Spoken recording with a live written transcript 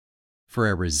For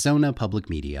Arizona Public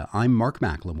Media, I'm Mark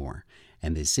McLemore,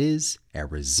 and this is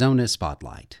Arizona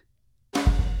Spotlight.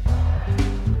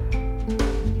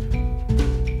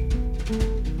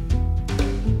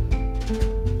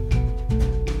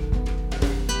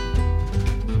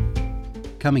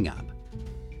 Coming up,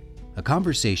 a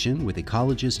conversation with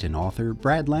ecologist and author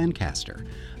Brad Lancaster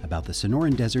about the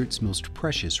Sonoran Desert's most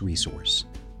precious resource.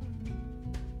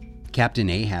 Captain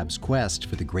Ahab's quest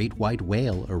for the great white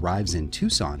whale arrives in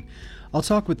Tucson. I'll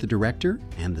talk with the director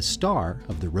and the star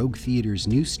of the Rogue Theater's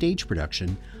new stage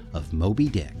production of Moby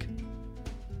Dick.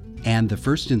 And the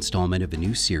first installment of a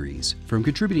new series from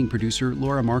contributing producer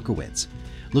Laura Markowitz,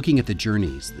 looking at the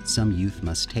journeys that some youth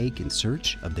must take in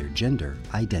search of their gender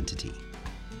identity.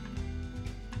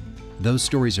 Those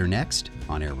stories are next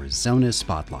on Arizona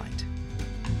Spotlight.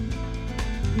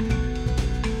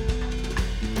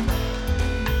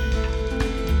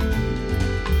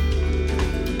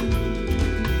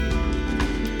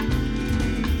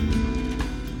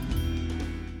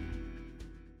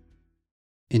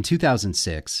 In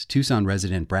 2006, Tucson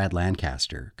resident Brad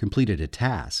Lancaster completed a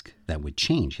task that would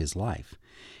change his life.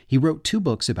 He wrote 2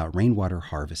 books about rainwater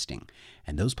harvesting,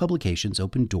 and those publications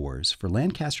opened doors for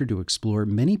Lancaster to explore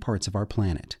many parts of our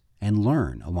planet and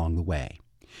learn along the way.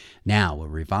 Now, a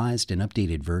revised and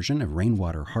updated version of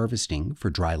rainwater harvesting for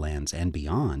dry lands and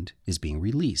beyond is being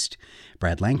released.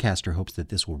 Brad Lancaster hopes that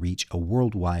this will reach a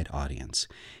worldwide audience.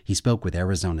 He spoke with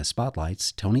Arizona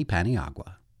Spotlight's Tony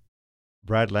Paniagua.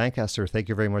 Brad Lancaster, thank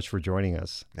you very much for joining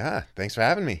us. Thanks for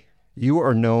having me. You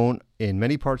are known in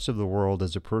many parts of the world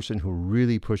as a person who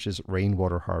really pushes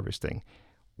rainwater harvesting.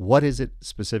 What is it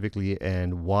specifically,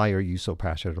 and why are you so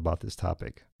passionate about this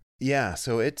topic? Yeah,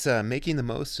 so it's making the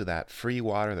most of that free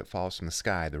water that falls from the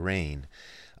sky, the rain.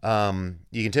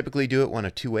 You can typically do it one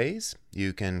of 2 ways.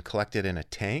 You can collect it in a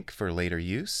tank for later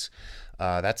use.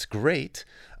 That's great,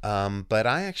 but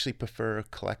I actually prefer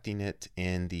collecting it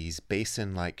in these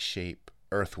basin-like shape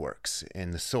earthworks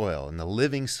in the soil, in the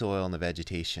living soil and the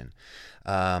vegetation.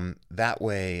 That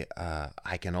way,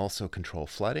 I can also control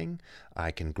flooding.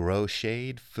 I can grow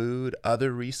shade, food,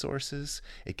 other resources.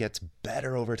 It gets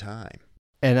better over time.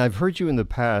 And I've heard you in the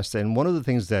past, and one of the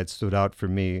things that stood out for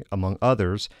me, among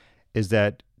others, is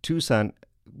that Tucson,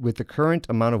 with the current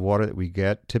amount of water that we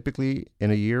get, typically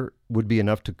in a year, would be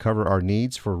enough to cover our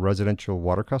needs for residential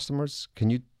water customers. Can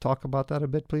you talk about that a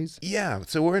bit, please? Yeah,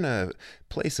 so we're in a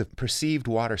place of perceived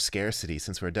water scarcity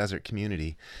since we're a desert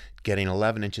community, getting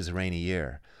 11 inches of rain a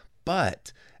year.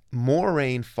 But more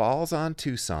rain falls on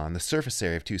Tucson, the surface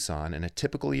area of Tucson, in a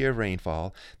typical year of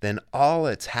rainfall than all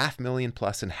its 500,000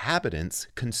 plus inhabitants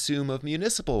consume of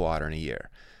municipal water in a year.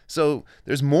 So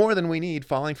there's more than we need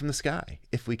falling from the sky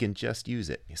if we can just use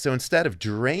it. So instead of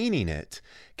draining it,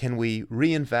 can we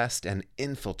reinvest and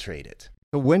infiltrate it?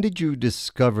 So when did you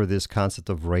discover this concept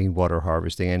of rainwater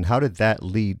harvesting, and how did that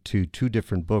lead to 2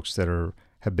 different books that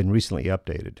have been recently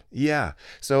updated? Yeah.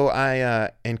 So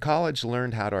I, in college,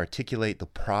 learned how to articulate the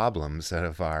problems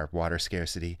of our water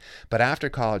scarcity. But after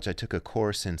college, I took a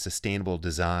course in sustainable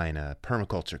design, a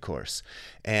permaculture course.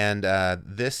 And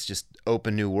this just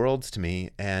opened new worlds to me,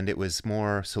 and it was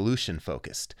more solution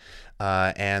focused.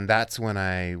 And that's when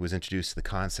I was introduced to the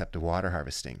concept of water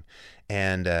harvesting.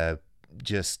 And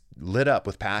just lit up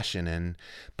with passion,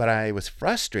 but I was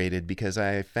frustrated because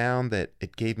I found that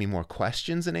it gave me more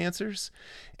questions than answers.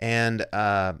 And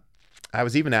I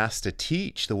was even asked to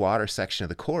teach the water section of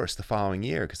the course the following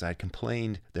year because I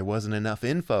complained there wasn't enough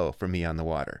info for me on the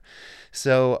water.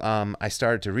 So I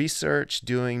started to research,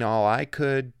 doing all I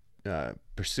could,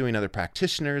 pursuing other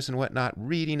practitioners and whatnot,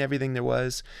 reading everything there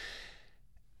was.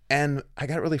 And I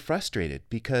got really frustrated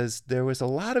because there was a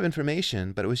lot of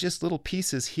information, but it was just little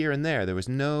pieces here and there. There was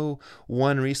no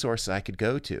one resource I could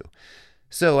go to.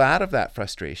 So out of that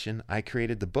frustration, I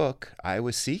created the book I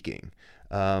was seeking.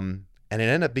 And it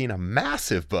ended up being a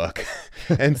massive book.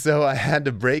 And so I had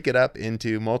to break it up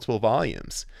into multiple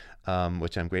volumes,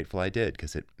 which I'm grateful I did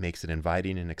because it makes it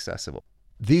inviting and accessible.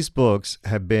 These books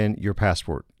have been your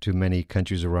passport to many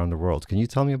countries around the world. Can you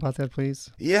tell me about that, please?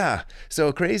 Yeah. So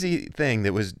a crazy thing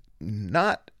that was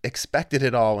not expected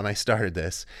at all when I started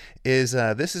this is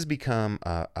this has become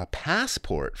a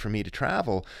passport for me to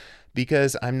travel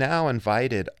because I'm now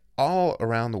invited all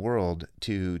around the world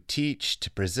to teach, to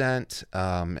present,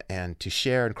 and to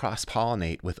share and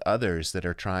cross-pollinate with others that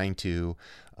are trying to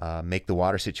make the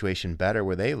water situation better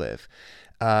where they live.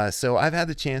 So I've had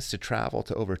the chance to travel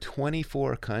to over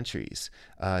 24 countries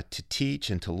to teach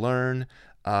and to learn.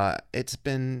 It's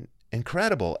been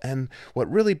incredible. And what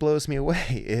really blows me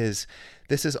away is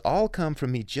this has all come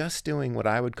from me just doing what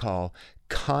I would call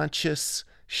conscious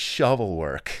shovel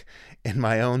work in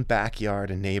my own backyard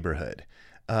and neighborhood.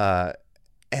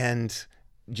 And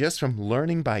just from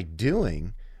learning by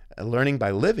doing, learning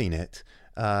by living it,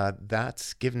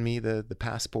 that's given me the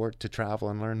passport to travel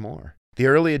and learn more. The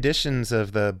early editions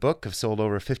of the book have sold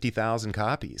over 50,000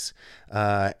 copies,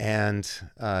 and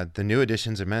the new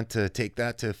editions are meant to take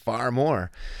that to far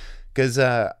more. Because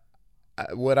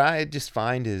what I just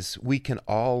find is we can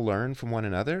all learn from one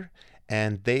another,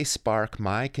 and they spark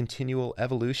my continual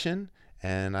evolution,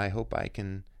 and I hope I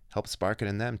can help spark it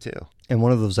in them too. And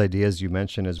one of those ideas you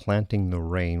mentioned is planting the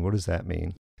rain. What does that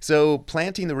mean? So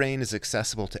planting the rain is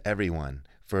accessible to everyone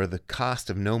for the cost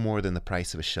of no more than the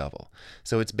price of a shovel.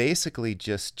 So it's basically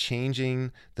just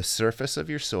changing the surface of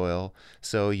your soil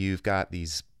so you've got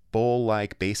these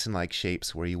bowl-like, basin-like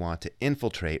shapes where you want to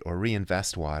infiltrate or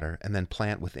reinvest water and then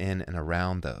plant within and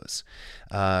around those.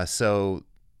 So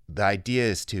the idea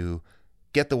is to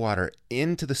get the water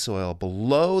into the soil,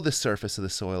 below the surface of the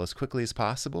soil as quickly as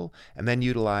possible, and then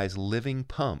utilize living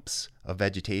pumps of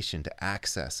vegetation to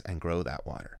access and grow that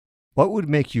water. What would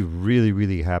make you really,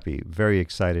 really happy, very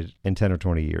excited in 10 or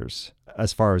 20 years,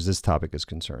 as far as this topic is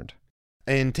concerned?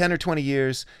 In 10 or 20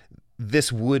 years,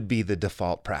 this would be the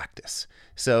default practice.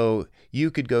 So you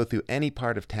could go through any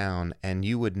part of town and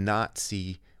you would not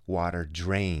see water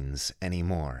drains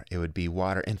anymore. It would be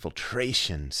water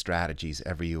infiltration strategies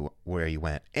everywhere you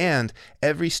went. And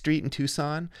every street in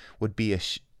Tucson would be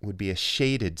a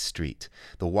shaded street.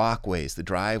 The walkways, the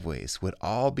driveways would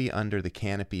all be under the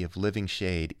canopy of living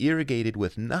shade, irrigated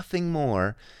with nothing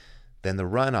more than the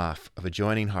runoff of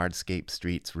adjoining hardscape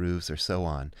streets, roofs, or so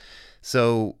on.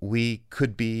 So we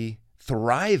could be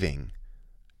thriving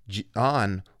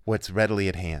on what's readily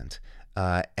at hand,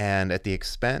 and at the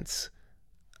expense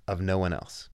of no one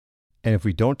else. And if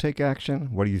we don't take action,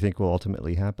 what do you think will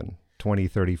ultimately happen 20,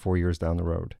 30, 4 years down the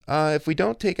road? If we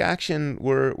don't take action,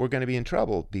 we're going to be in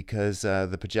trouble because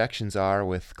the projections are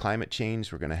with climate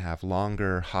change, we're going to have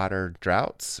longer, hotter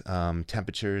droughts.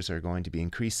 Temperatures are going to be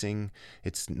increasing.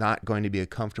 It's not going to be a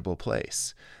comfortable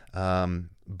place.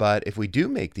 But if we do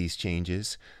make these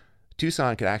changes,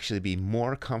 Tucson could actually be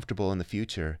more comfortable in the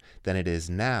future than it is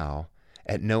now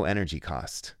at no energy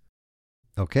cost.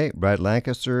 Okay, Brad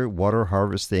Lancaster, water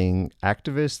harvesting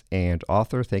activist and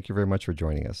author, thank you very much for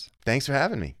joining us. Thanks for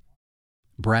having me.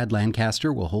 Brad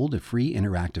Lancaster will hold a free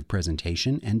interactive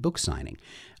presentation and book signing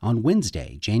on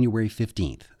Wednesday, January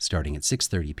 15th, starting at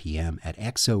 6:30 p.m. at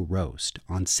XO Roast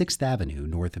on 6th Avenue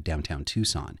north of downtown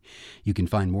Tucson. You can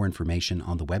find more information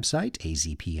on the website,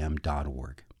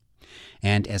 azpm.org.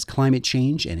 And as climate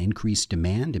change and increased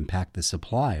demand impact the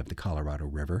supply of the Colorado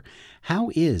River,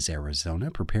 how is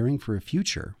Arizona preparing for a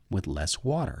future with less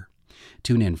water?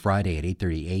 Tune in Friday at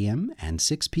 8:30 a.m. and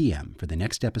 6 p.m. for the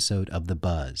next episode of The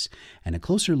Buzz and a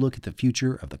closer look at the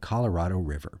future of the Colorado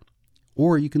River.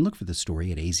 Or you can look for the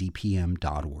story at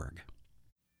azpm.org.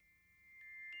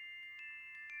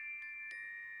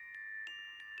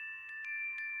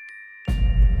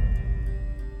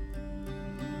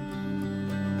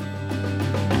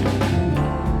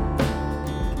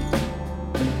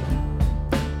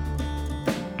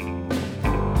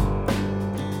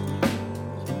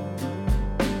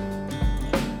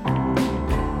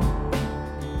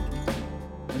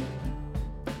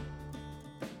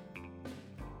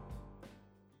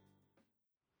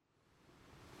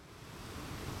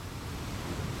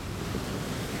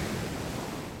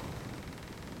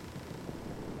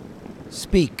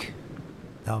 Speak,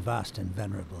 thou vast and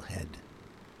venerable head.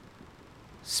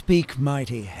 Speak,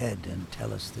 mighty head, and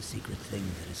tell us the secret thing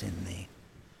that is in thee.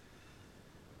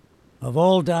 Of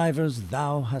all divers,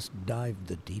 thou hast dived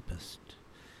the deepest.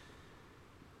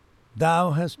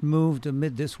 Thou hast moved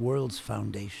amid this world's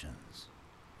foundations,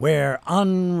 where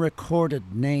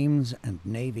unrecorded names and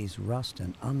navies rust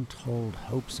and untold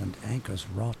hopes and anchors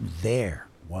rot. There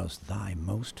was thy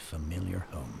most familiar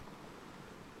home.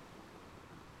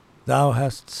 Thou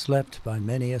hast slept by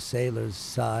many a sailor's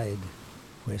side,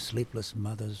 where sleepless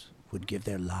mothers would give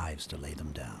their lives to lay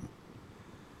them down.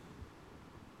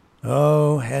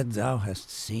 O head, thou hast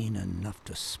seen enough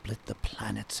to split the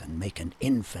planets and make an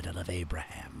infidel of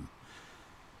Abraham.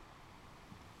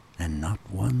 And not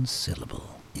one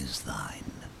syllable is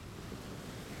thine.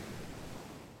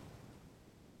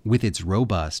 With its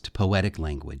robust, poetic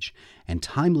language and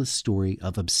timeless story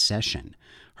of obsession,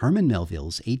 Herman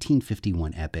Melville's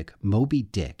 1851 epic Moby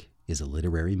Dick is a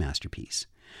literary masterpiece.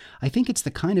 I think it's the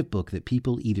kind of book that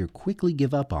people either quickly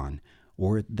give up on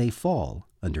or they fall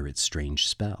under its strange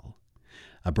spell.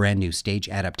 A brand new stage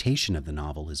adaptation of the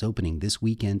novel is opening this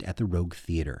weekend at the Rogue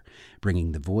Theater,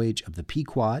 bringing the voyage of the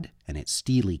Pequod and its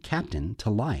steely captain to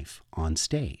life on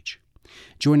stage.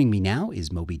 Joining me now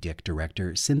is Moby Dick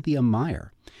director Cynthia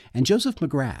Meyer and Joseph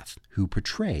McGrath, who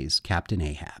portrays Captain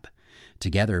Ahab.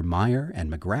 Together, Meyer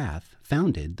and McGrath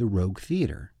founded the Rogue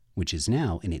Theater, which is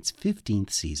now in its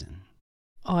 15th season.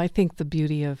 Oh, I think the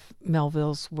beauty of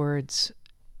Melville's words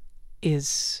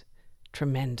is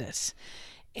tremendous,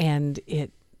 and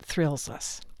it thrills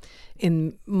us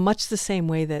in much the same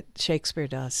way that Shakespeare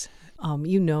does.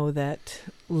 You know that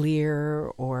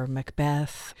Lear or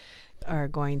Macbeth are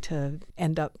going to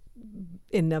end up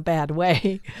in a bad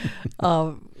way.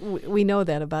 We know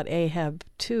that about Ahab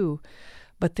too,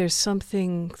 but there's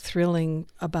something thrilling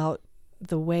about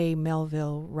the way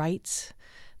Melville writes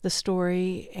the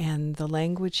story and the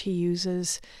language he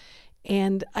uses.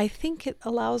 And I think it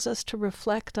allows us to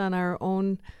reflect on our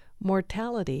own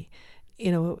mortality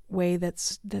in a way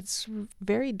that's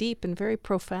very deep and very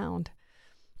profound.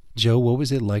 Joe, what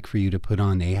was it like for you to put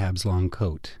on Ahab's long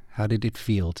coat? How did it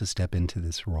feel to step into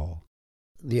this role?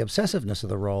 The obsessiveness of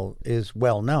the role is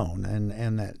well known,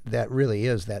 and that really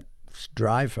is that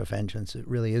drive for vengeance. It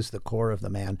really is the core of the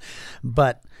man.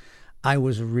 But I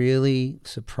was really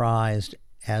surprised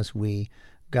as we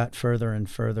got further and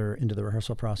further into the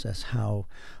rehearsal process how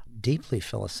deeply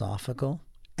philosophical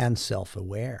and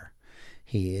self-aware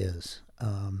he is.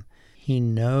 He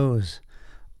knows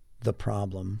the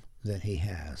problem that he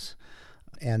has.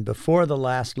 And before the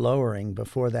last lowering,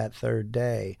 before that third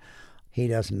day, he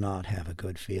does not have a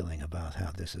good feeling about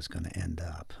how this is going to end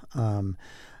up.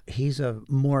 He's a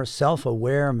more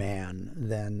self-aware man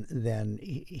than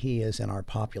he is in our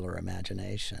popular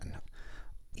imagination.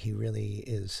 He really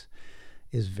is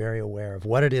very aware of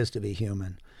what it is to be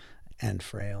human and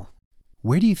frail.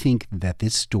 Where do you think that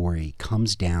this story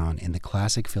comes down in the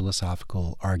classic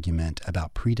philosophical argument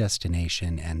about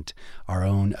predestination and our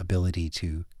own ability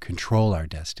to control our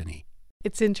destiny?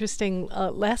 It's interesting.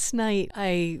 Last night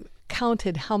I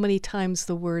counted how many times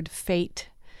the word fate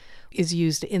is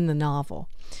used in the novel.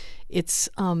 It's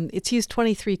used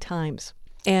 23 times.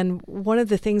 And one of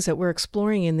the things that we're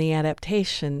exploring in the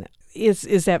adaptation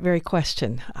is that very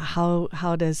question.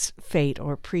 How does fate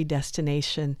or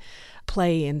predestination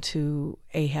play into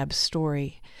Ahab's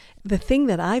story? The thing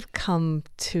that I've come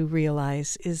to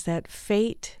realize is that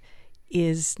fate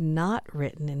is not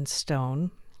written in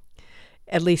stone,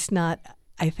 at least not,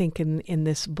 I think, in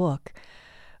this book,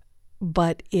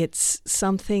 but it's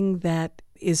something that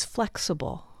is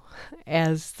flexible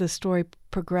as the story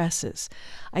progresses.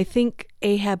 I think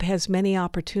Ahab has many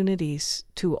opportunities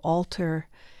to alter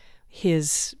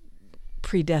his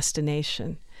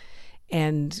predestination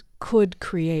and could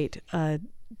create a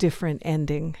different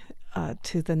ending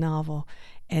to the novel.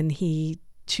 And he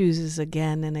chooses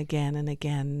again and again and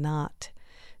again not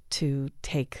to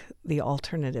take the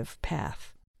alternative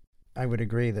path. I would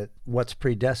agree that what's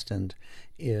predestined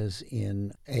is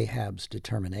in Ahab's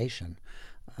determination.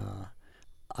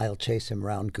 I'll chase him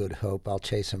round Good Hope, I'll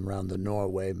chase him round the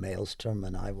Norway maelstrom,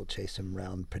 and I will chase him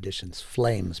round perdition's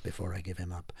flames before I give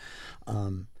him up.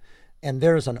 And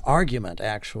there's an argument,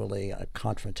 actually, a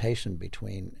confrontation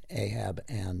between Ahab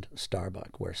and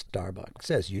Starbuck, where Starbuck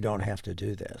says, "You don't have to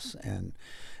do this." And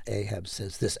Ahab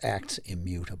says, "This act's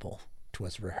immutable.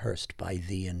 'Twas rehearsed by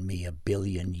thee and me 1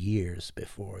 billion years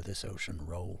before this ocean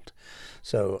rolled."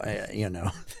 So,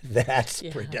 that's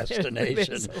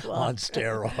predestination on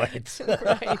steroids.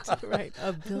 Right.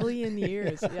 1 billion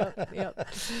years.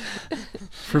 Yep.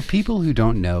 For people who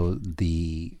don't know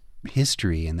the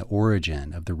history and the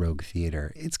origin of the Rogue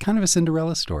Theater, it's kind of a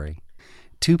Cinderella story.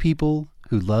 Two people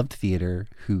who loved theater,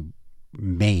 who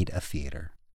made a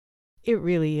theater. It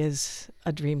really is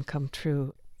a dream come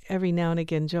true. Every now and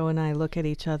again, Joe and I look at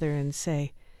each other and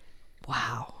say,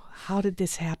 wow, how did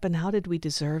this happen? How did we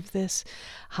deserve this?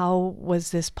 How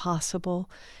was this possible?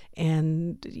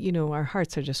 And, our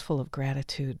hearts are just full of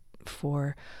gratitude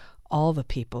for all the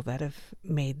people that have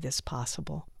made this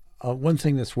possible. One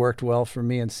thing that's worked well for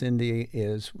me and Cindy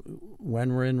is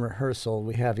when we're in rehearsal,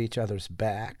 we have each other's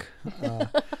back.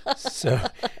 So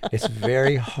it's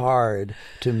very hard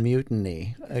to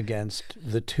mutiny against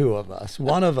the two of us.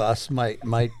 One of us might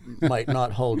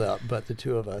not hold up, but the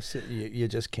two of us, you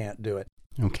just can't do it.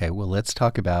 Okay, well, let's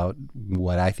talk about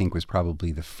what I think was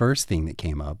probably the first thing that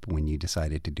came up when you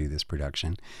decided to do this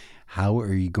production. How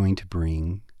are you going to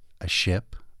bring a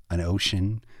ship, an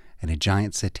ocean, and a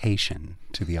giant cetacean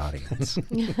to the audience?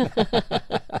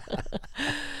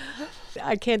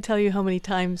 I can't tell you how many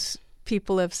times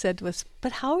people have said to us,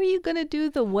 but how are you going to do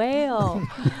the whale?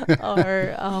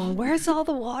 Or where's all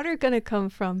the water going to come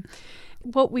from?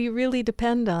 What we really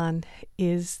depend on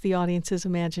is the audience's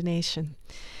imagination.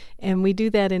 And we do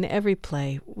that in every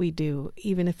play we do.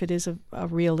 Even if it is a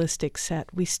realistic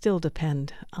set, we still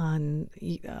depend on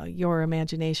your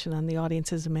imagination, on the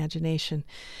audience's imagination.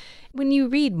 When you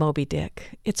read Moby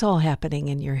Dick, it's all happening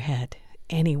in your head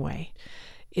anyway.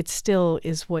 It still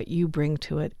is what you bring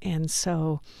to it. And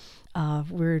so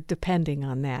we're depending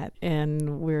on that.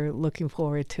 And we're looking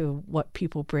forward to what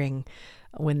people bring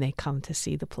when they come to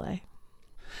see the play.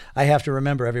 I have to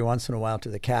remember every once in a while to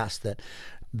the cast that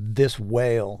this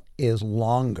whale is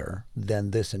longer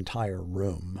than this entire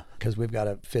room, because we've got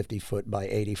a 50-foot by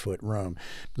 80-foot room.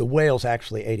 The whale's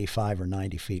actually 85 or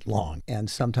 90 feet long, and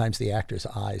sometimes the actors'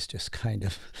 eyes just kind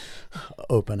of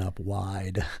open up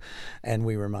wide, and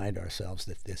we remind ourselves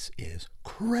that this is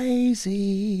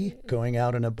crazy, going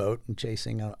out in a boat and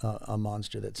chasing a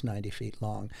monster that's 90 feet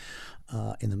long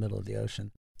in the middle of the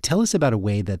ocean. Tell us about a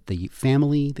way that the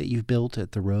family that you've built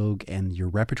at the Rogue and your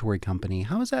repertory company,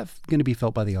 how is that going to be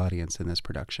felt by the audience in this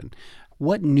production?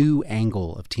 What new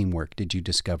angle of teamwork did you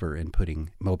discover in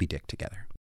putting Moby Dick together?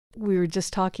 We were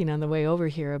just talking on the way over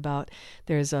here about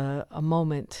there's a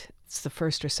moment, it's the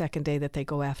first or second day that they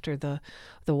go after the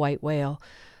white whale,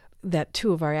 that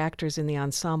two of our actors in the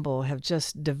ensemble have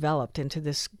just developed into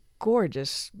this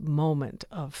gorgeous moment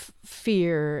of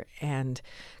fear and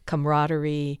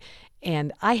camaraderie.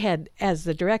 And I had, as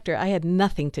the director, I had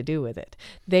nothing to do with it.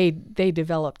 They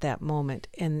developed that moment,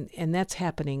 and that's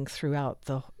happening throughout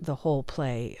the whole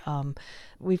play.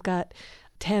 We've got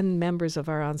 10 members of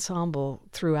our ensemble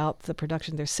throughout the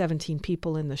production. There's 17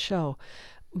 people in the show,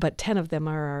 but 10 of them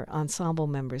are our ensemble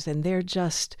members, and they're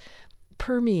just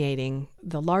permeating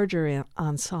the larger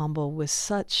ensemble with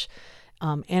such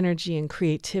energy and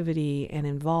creativity and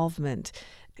involvement.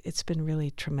 It's been really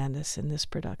tremendous in this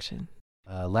production.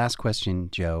 Last question,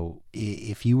 Joe.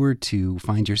 If you were to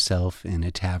find yourself in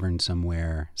a tavern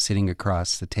somewhere, sitting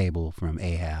across the table from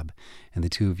Ahab, and the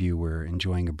two of you were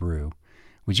enjoying a brew,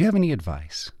 would you have any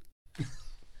advice?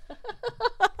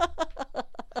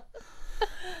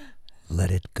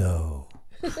 Let it go.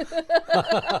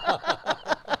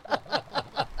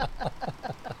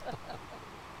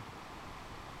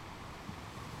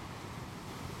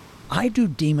 I do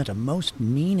deem it a most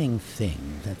meaning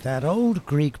thing that old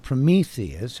Greek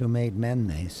Prometheus, who made men,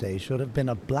 they say, should have been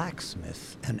a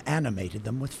blacksmith and animated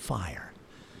them with fire.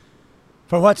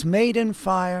 For what's made in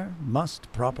fire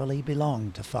must properly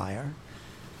belong to fire,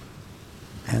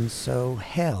 and so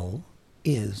hell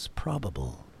is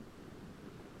probable.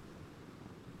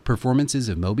 Performances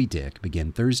of Moby Dick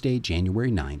begin Thursday, January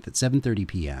 9th at 7:30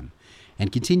 p.m.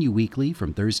 and continue weekly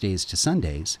from Thursdays to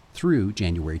Sundays through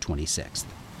January 26th.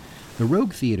 The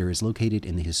Rogue Theater is located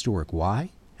in the historic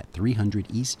Y at 300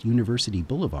 East University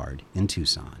Boulevard in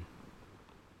Tucson.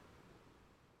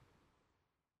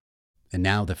 And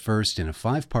now the first in a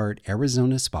 5-part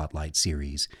Arizona Spotlight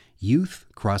series, Youth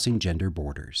Crossing Gender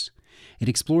Borders. It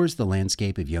explores the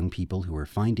landscape of young people who are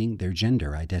finding their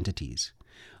gender identities.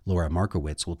 Laura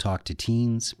Markowitz will talk to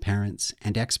teens, parents,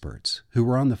 and experts who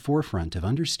are on the forefront of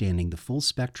understanding the full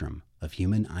spectrum of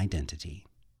human identity.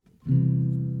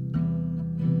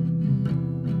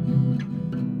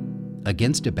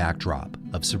 Against a backdrop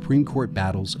of Supreme Court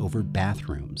battles over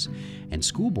bathrooms and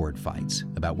school board fights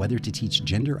about whether to teach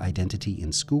gender identity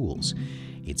in schools,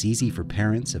 it's easy for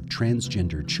parents of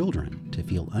transgender children to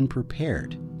feel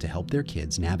unprepared to help their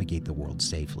kids navigate the world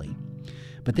safely.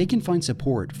 But they can find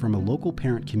support from a local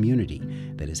parent community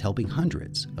that is helping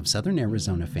hundreds of Southern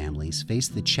Arizona families face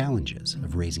the challenges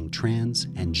of raising trans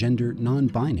and gender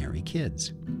non-binary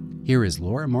kids. Here is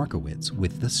Laura Markowitz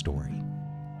with the story.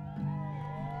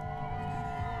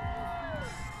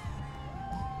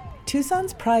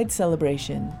 Tucson's Pride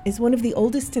celebration is one of the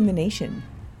oldest in the nation.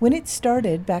 When it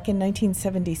started back in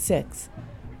 1976,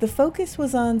 the focus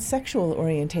was on sexual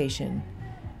orientation.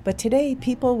 But today,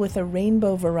 people with a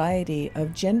rainbow variety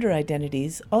of gender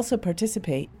identities also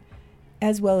participate,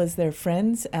 as well as their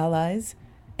friends, allies,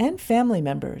 and family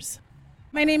members.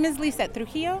 My name is Lisette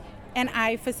Trujillo, and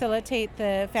I facilitate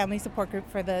the family support group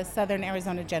for the Southern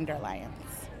Arizona Gender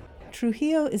Alliance.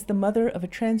 Trujillo is the mother of a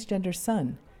transgender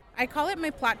son. I call it my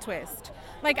plot twist.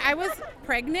 Like, I was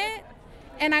pregnant,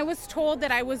 and I was told that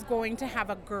I was going to have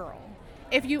a girl.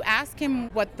 If you ask him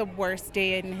what the worst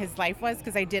day in his life was,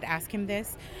 because I did ask him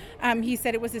this, he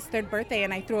said it was his 3rd birthday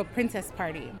and I threw a princess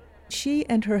party. She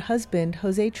and her husband,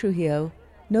 Jose Trujillo,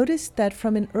 noticed that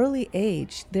from an early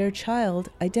age, their child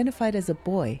identified as a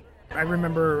boy. I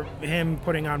remember him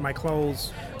putting on my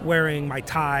clothes, wearing my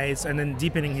ties, and then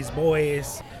deepening his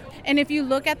voice. And if you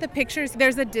look at the pictures,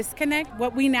 there's a disconnect,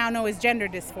 what we now know is gender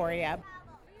dysphoria.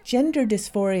 Gender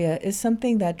dysphoria is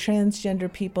something that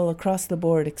transgender people across the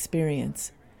board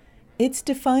experience. It's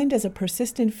defined as a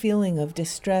persistent feeling of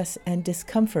distress and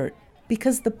discomfort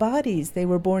because the bodies they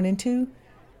were born into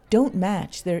don't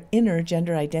match their inner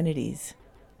gender identities.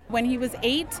 When he was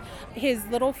 8, his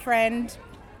little friend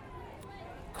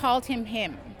called him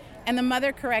him. And the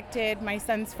mother corrected my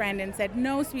son's friend and said,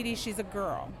 "No, sweetie, she's a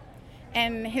girl."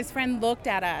 And his friend looked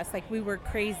at us like we were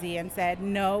crazy and said,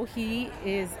 "No, he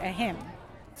is a him."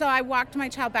 So I walked my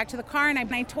child back to the car and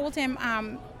I told him,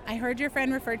 "I heard your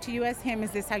friend refer to you as him.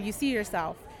 Is this how you see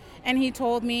yourself?" And he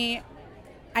told me,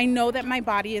 "I know that my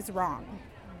body is wrong,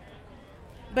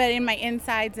 but in my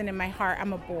insides and in my heart,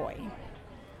 I'm a boy."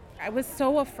 I was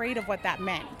so afraid of what that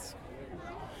meant.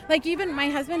 Like, even my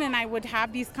husband and I would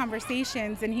have these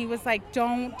conversations and he was like,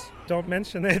 don't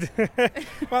mention it.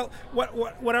 Well,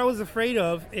 what I was afraid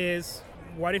of is,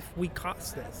 what if we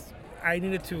caused this? I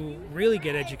needed to really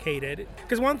get educated.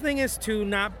 Because one thing is to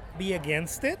not be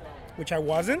against it, which I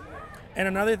wasn't. And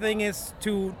another thing is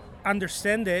to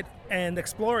understand it and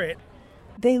explore it.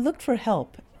 They looked for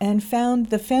help and found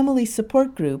the family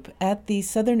support group at the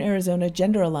Southern Arizona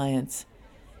Gender Alliance.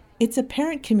 It's a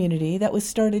parent community that was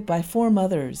started by 4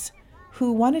 mothers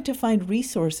who wanted to find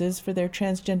resources for their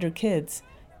transgender kids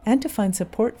and to find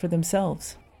support for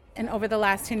themselves. And over the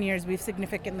last 10 years, we've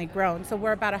significantly grown. So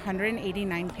we're about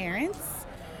 189 parents.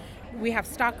 We have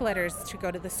stock letters to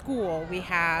go to the school. We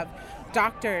have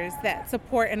doctors that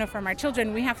support and affirm our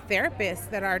children. We have therapists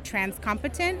that are trans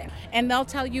competent, and they'll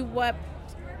tell you what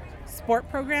sport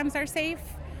programs are safe,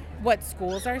 what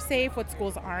schools are safe, what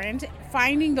schools aren't.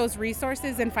 Finding those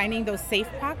resources and finding those safe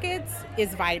pockets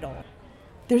is vital.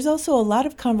 There's also a lot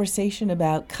of conversation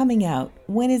about coming out.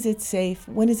 When is it safe?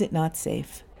 When is it not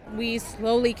safe? We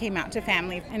slowly came out to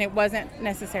family, and it wasn't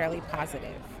necessarily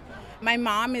positive. My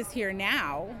mom is here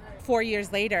now, 4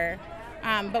 years later,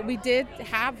 but we did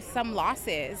have some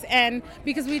losses. And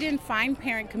because we didn't find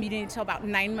parent community until about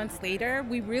 9 months later,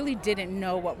 we really didn't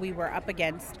know what we were up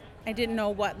against. I didn't know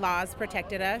what laws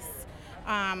protected us.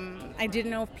 I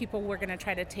didn't know if people were going to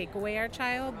try to take away our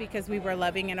child because we were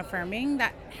loving and affirming.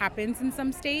 That happens in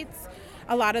some states.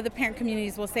 A lot of the parent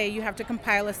communities will say you have to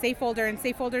compile a safe folder, and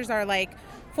safe folders are like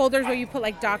folders where you put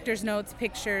like doctor's notes,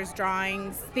 pictures,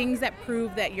 drawings, things that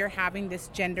prove that you're having this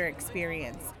gender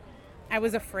experience. I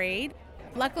was afraid.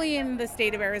 Luckily, in the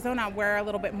state of Arizona, we're a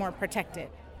little bit more protected.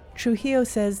 Trujillo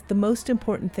says the most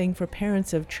important thing for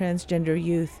parents of transgender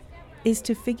youth is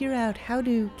to figure out how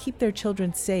to keep their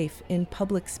children safe in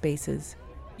public spaces.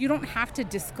 You don't have to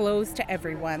disclose to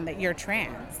everyone that you're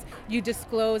trans. You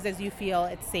disclose as you feel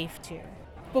it's safe to.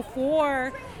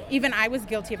 Before, even I was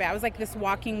guilty of it. I was like this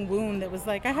walking wound that was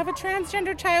like, I have a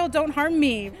transgender child, don't harm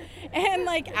me. And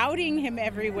like outing him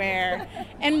everywhere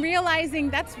and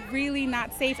realizing that's really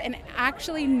not safe, and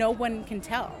actually no one can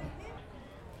tell.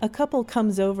 A couple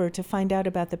comes over to find out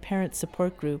about the parent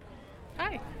support group.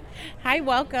 Hi,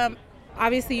 welcome.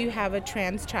 Obviously you have a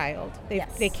trans child.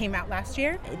 Yes. They came out last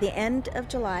year? The end of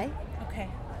July. Okay.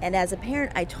 And as a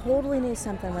parent, I totally knew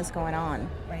something was going on.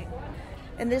 Right.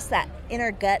 And just that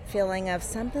inner gut feeling of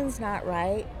something's not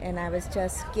right. And I was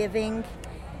just giving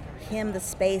him the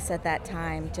space at that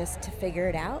time just to figure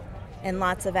it out. And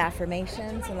lots of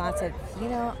affirmations and lots of,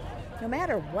 no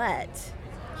matter what,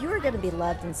 you are going to be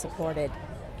loved and supported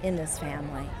in this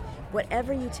family.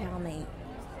 Whatever you tell me,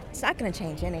 it's not going to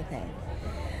change anything.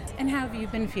 And how have you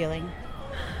been feeling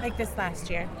like this last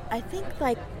year? I think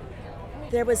like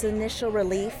there was initial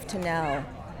relief to know,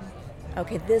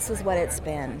 okay, this is what it's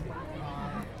been.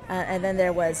 And then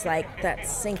there was like that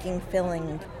sinking feeling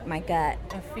in my gut.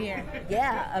 Of fear.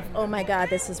 Yeah, of, oh my God,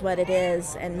 this is what it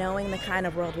is. And knowing the kind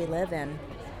of world we live in,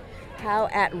 how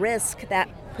at risk that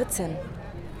puts him.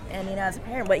 And as a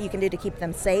parent, what you can do to keep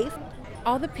them safe.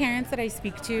 All the parents that I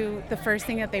speak to, the first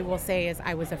thing that they will say is,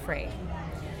 I was afraid.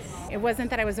 It wasn't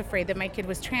that I was afraid that my kid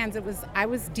was trans. I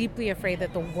was deeply afraid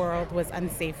that the world was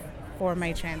unsafe for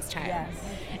my trans child. Yes.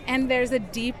 And there's a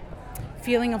deep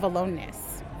feeling of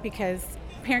aloneness because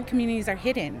parent communities are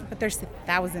hidden, but there's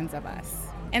thousands of us.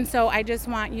 And so I just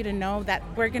want you to know that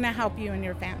we're going to help you and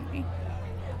your family.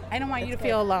 I don't want you to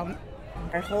feel alone.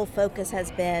 Our whole focus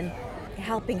has been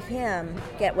helping him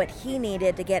get what he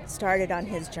needed to get started on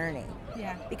his journey.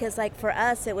 Yeah. Because like for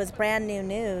us, it was brand new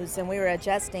news and we were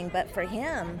adjusting, but for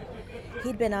him,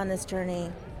 he'd been on this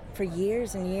journey for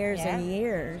years and years and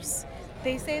years.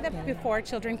 They say that before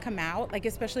children come out, like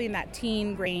especially in that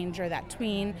teen range or that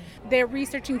tween, they're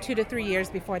researching 2 to 3 years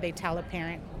before they tell a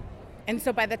parent. And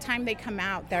so by the time they come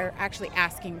out, they're actually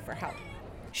asking for help.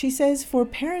 She says for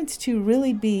parents to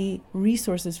really be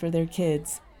resources for their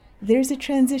kids, there's a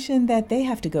transition that they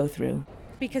have to go through.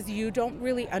 because you don't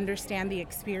really understand the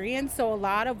experience. So a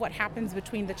lot of what happens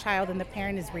between the child and the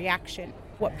parent is reaction.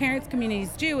 What parents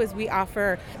communities do is we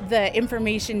offer the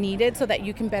information needed so that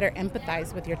you can better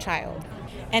empathize with your child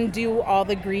and do all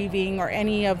the grieving or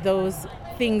any of those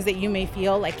things that you may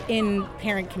feel like in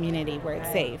parent community where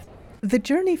it's safe. The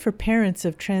journey for parents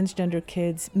of transgender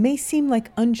kids may seem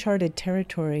like uncharted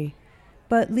territory,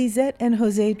 but Lisette and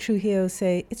Jose Trujillo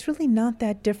say it's really not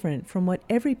that different from what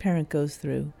every parent goes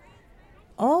through.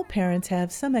 All parents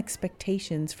have some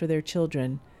expectations for their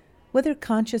children, whether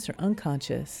conscious or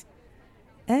unconscious.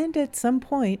 And at some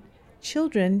point,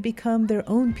 children become their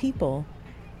own people,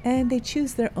 and they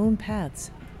choose their own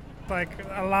paths. Like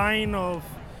a line of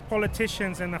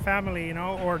politicians in the family, you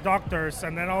know, or doctors,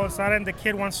 and then all of a sudden the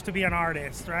kid wants to be an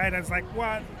artist, right? It's like,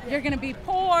 what? You're going to be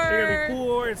poor. You're going to be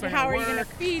poor. It's not How are gonna you going work.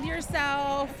 to feed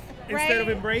yourself? Instead of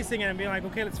right? embracing it and being like,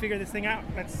 okay, let's figure this thing out.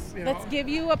 Let's give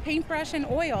you a paintbrush and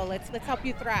oil. Let's help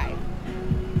you thrive.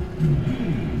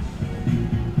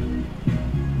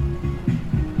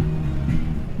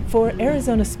 For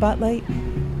Arizona Spotlight,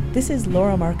 this is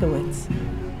Laura Markowitz.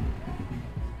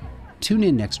 Tune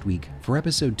in next week for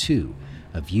episode 2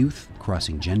 of Youth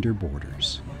Crossing Gender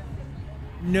Borders.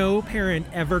 No parent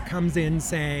ever comes in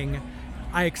saying,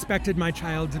 I expected my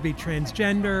child to be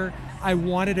transgender, I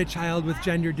wanted a child with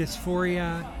gender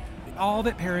dysphoria. All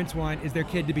that parents want is their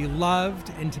kid to be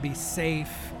loved and to be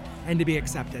safe and to be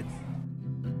accepted.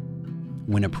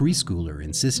 When a preschooler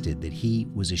insisted that he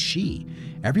was a she,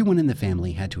 everyone in the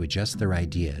family had to adjust their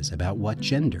ideas about what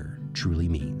gender truly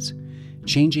means.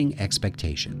 Changing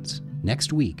Expectations,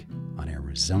 next week on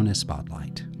Arizona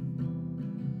Spotlight.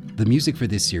 The music for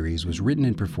this series was written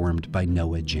and performed by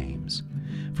Noah James.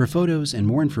 For photos and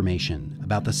more information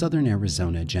about the Southern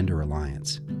Arizona Gender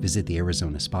Alliance, visit the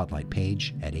Arizona Spotlight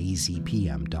page at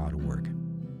azpm.org.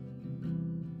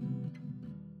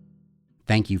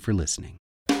 Thank you for listening.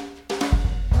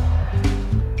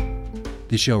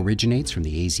 The show originates from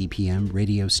the AZPM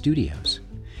radio studios.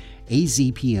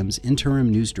 AZPM's interim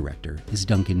news director is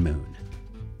Duncan Moon.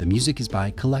 The music is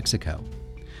by Calexico.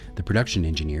 The production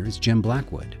engineer is Jim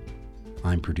Blackwood.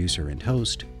 I'm producer and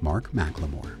host Mark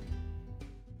McLemore.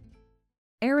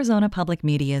 Arizona Public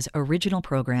Media's original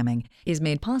programming is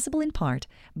made possible in part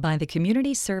by the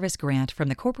Community Service Grant from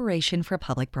the Corporation for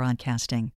Public Broadcasting.